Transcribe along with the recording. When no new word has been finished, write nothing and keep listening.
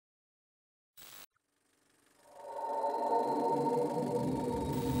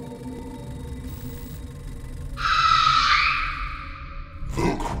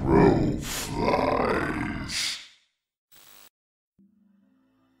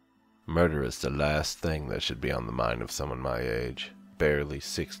Murder is the last thing that should be on the mind of someone my age. Barely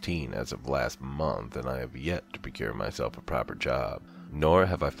 16 as of last month, and I have yet to procure myself a proper job. Nor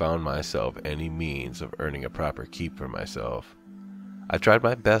have I found myself any means of earning a proper keep for myself. I've tried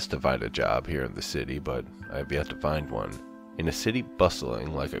my best to find a job here in the city, but I have yet to find one. In a city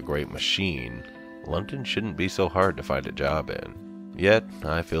bustling like a great machine, London shouldn't be so hard to find a job in. Yet,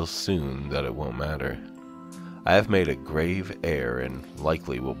 I feel soon that it won't matter. I have made a grave error and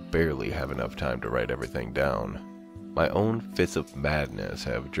likely will barely have enough time to write everything down. My own fits of madness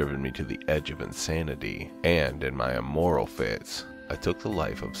have driven me to the edge of insanity, and in my immoral fits, I took the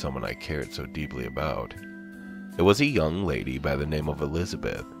life of someone I cared so deeply about. It was a young lady by the name of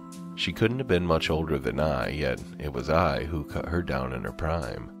Elizabeth. She couldn't have been much older than I, yet it was I who cut her down in her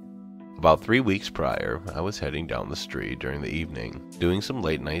prime. About 3 weeks prior, I was heading down the street during the evening, doing some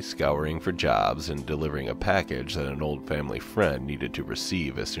late-night scouring for jobs and delivering a package that an old family friend needed to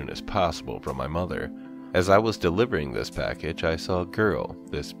receive as soon as possible from my mother. As I was delivering this package, I saw a girl,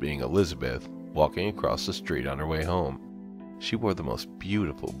 this being Elizabeth, walking across the street on her way home. She wore the most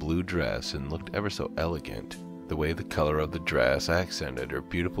beautiful blue dress and looked ever so elegant. The way the color of the dress accented her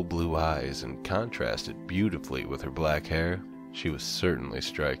beautiful blue eyes and contrasted beautifully with her black hair, she was certainly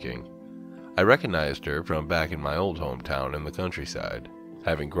striking. I recognized her from back in my old hometown in the countryside.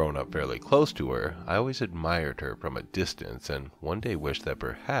 Having grown up fairly close to her, I always admired her from a distance and one day wished that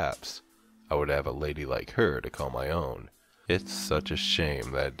perhaps I would have a lady like her to call my own. It's such a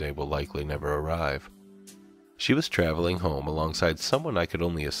shame that day will likely never arrive. She was traveling home alongside someone I could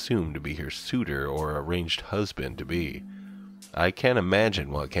only assume to be her suitor or arranged husband-to-be. I can't imagine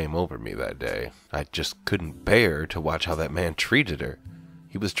what came over me that day. I just couldn't bear to watch how that man treated her.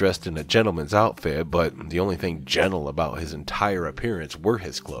 He was dressed in a gentleman's outfit, but the only thing gentle about his entire appearance were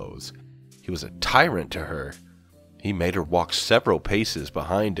his clothes. He was a tyrant to her. He made her walk several paces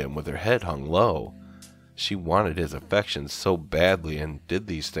behind him with her head hung low. She wanted his affection so badly and did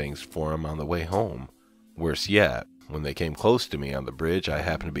these things for him on the way home. Worse yet, when they came close to me on the bridge I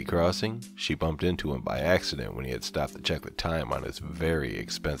happened to be crossing, she bumped into him by accident when he had stopped to check the time on his very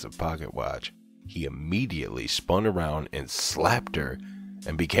expensive pocket watch. He immediately spun around and slapped her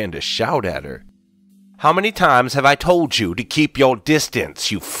and began to shout at her. "How many times have I told you to keep your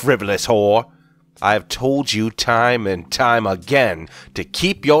distance, you frivolous whore? I have told you time and time again to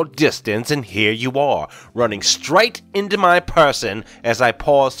keep your distance, and here you are, running straight into my person as I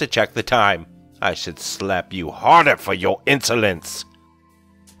pause to check the time. I should slap you harder for your insolence."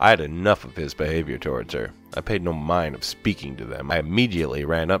 I had enough of his behavior towards her. I paid no mind of speaking to them. I immediately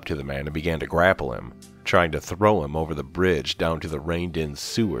ran up to the man and began to grapple him, trying to throw him over the bridge down to the rained-in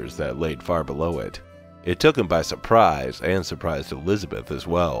sewers that laid far below it. It took him by surprise, and surprised Elizabeth as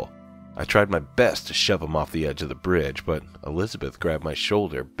well. I tried my best to shove him off the edge of the bridge, but Elizabeth grabbed my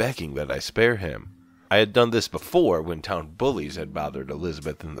shoulder, begging that I spare him. I had done this before when town bullies had bothered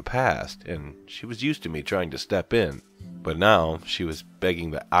Elizabeth in the past, and she was used to me trying to step in. But now she was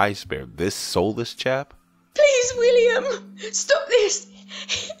begging that I spare this soulless chap. "Please, William, stop this.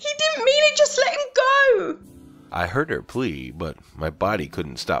 He didn't mean it, just let him go." I heard her plea, but my body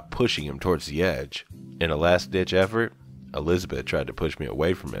couldn't stop pushing him towards the edge. In a last-ditch effort, Elizabeth tried to push me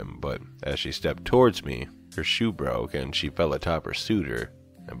away from him, but as she stepped towards me, her shoe broke and she fell atop her suitor,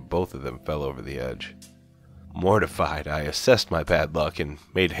 and both of them fell over the edge. Mortified, I assessed my bad luck and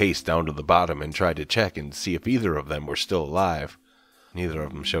made haste down to the bottom and tried to check and see if either of them were still alive. Neither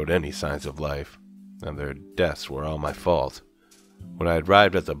of them showed any signs of life, and their deaths were all my fault. When I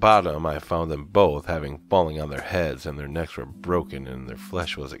arrived at the bottom, I found them both having fallen on their heads, and their necks were broken and their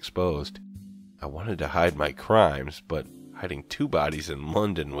flesh was exposed. I wanted to hide my crimes, but hiding two bodies in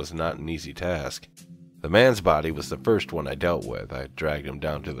London was not an easy task. The man's body was the first one I dealt with. I dragged him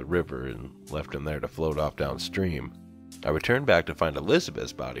down to the river and left him there to float off downstream. I returned back to find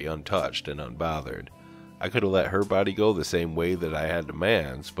Elizabeth's body untouched and unbothered. I could have let her body go the same way that I had the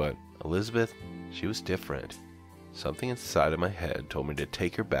man's, but Elizabeth, she was different. Something inside of my head told me to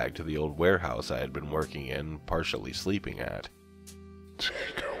take her back to the old warehouse I had been working in, partially sleeping at.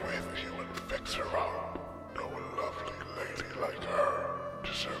 "Take her with you and fix her up. No lovely lady like her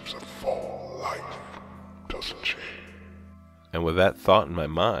deserves a full life, doesn't she?" And with that thought in my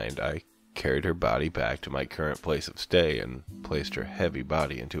mind, I carried her body back to my current place of stay and placed her heavy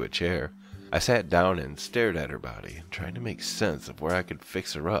body into a chair. I sat down and stared at her body, trying to make sense of where I could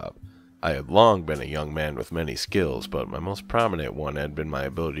fix her up. I had long been a young man with many skills, but my most prominent one had been my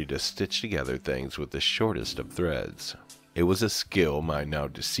ability to stitch together things with the shortest of threads. It was a skill my now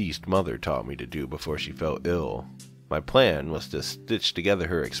deceased mother taught me to do before she fell ill. My plan was to stitch together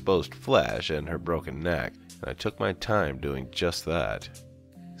her exposed flesh and her broken neck, and I took my time doing just that.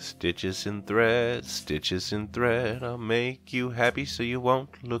 Stitches and thread, I'll make you happy so you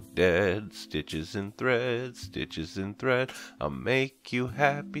won't look dead. Stitches and thread, I'll make you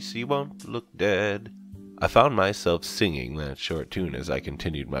happy so you won't look dead. I found myself singing that short tune as I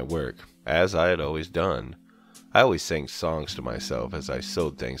continued my work, as I had always done. I always sang songs to myself as I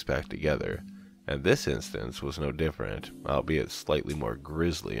sewed things back together, and this instance was no different, albeit slightly more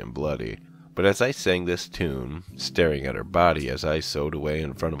grisly and bloody. But as I sang this tune, staring at her body as I sewed away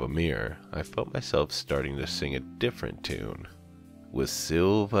in front of a mirror, I felt myself starting to sing a different tune. With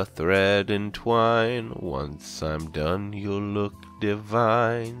silver thread and twine, once I'm done you'll look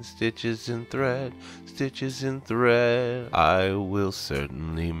divine. Stitches and thread, I will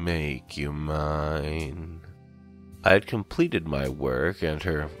certainly make you mine. I had completed my work, and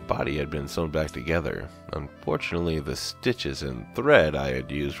her body had been sewn back together. Unfortunately, the stitches and thread I had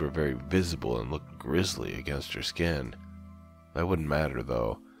used were very visible and looked grisly against her skin. That wouldn't matter,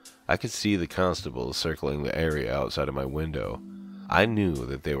 though. I could see the constables circling the area outside of my window. I knew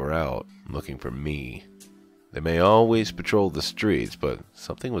that they were out, looking for me. They may always patrol the streets, but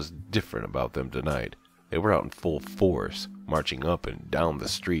something was different about them tonight. They were out in full force, marching up and down the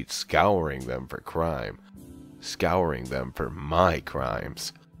streets, scouring them for crime. Scouring them for my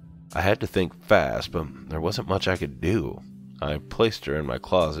crimes. I had to think fast, but there wasn't much I could do. I placed her in my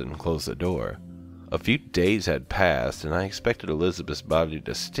closet and closed the door. A few days had passed, and I expected Elizabeth's body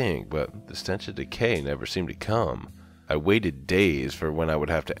to stink, but the stench of decay never seemed to come. I waited days for when I would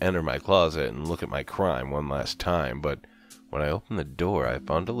have to enter my closet and look at my crime one last time, but when I opened the door, I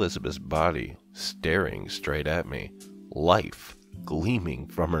found Elizabeth's body staring straight at me, life gleaming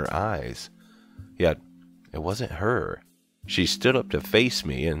from her eyes. Yet it wasn't her. She stood up to face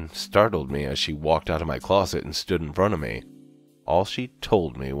me and startled me as she walked out of my closet and stood in front of me. All she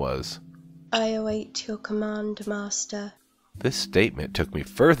told me was, I await your command, Master. This statement took me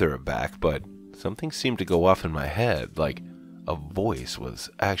further aback, but something seemed to go off in my head, like a voice was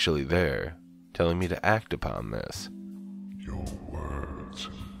actually there, telling me to act upon this. Your words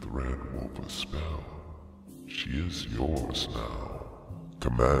and thread wove a spell. She is yours now.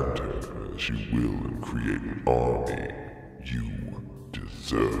 Command her as you will and create an army. You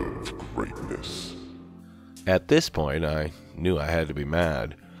deserve greatness. At this point, I knew I had to be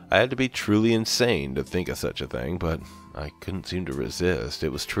mad. I had to be truly insane to think of such a thing, but I couldn't seem to resist.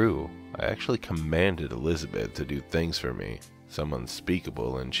 It was true. I actually commanded Elizabeth to do things for me, some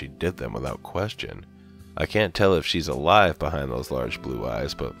unspeakable, and she did them without question. I can't tell if she's alive behind those large blue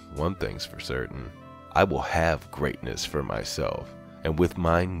eyes, but one thing's for certain. I will have greatness for myself. And with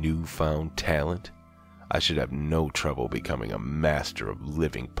my newfound talent, I should have no trouble becoming a master of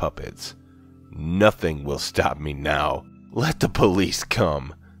living puppets. Nothing will stop me now. Let the police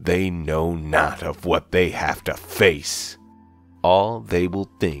come. They know not of what they have to face. All they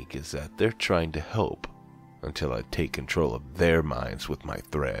will think is that they're trying to help until I take control of their minds with my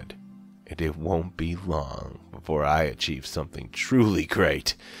thread. And it won't be long before I achieve something truly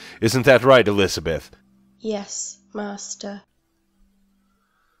great. Isn't that right, Elizabeth? Yes, Master.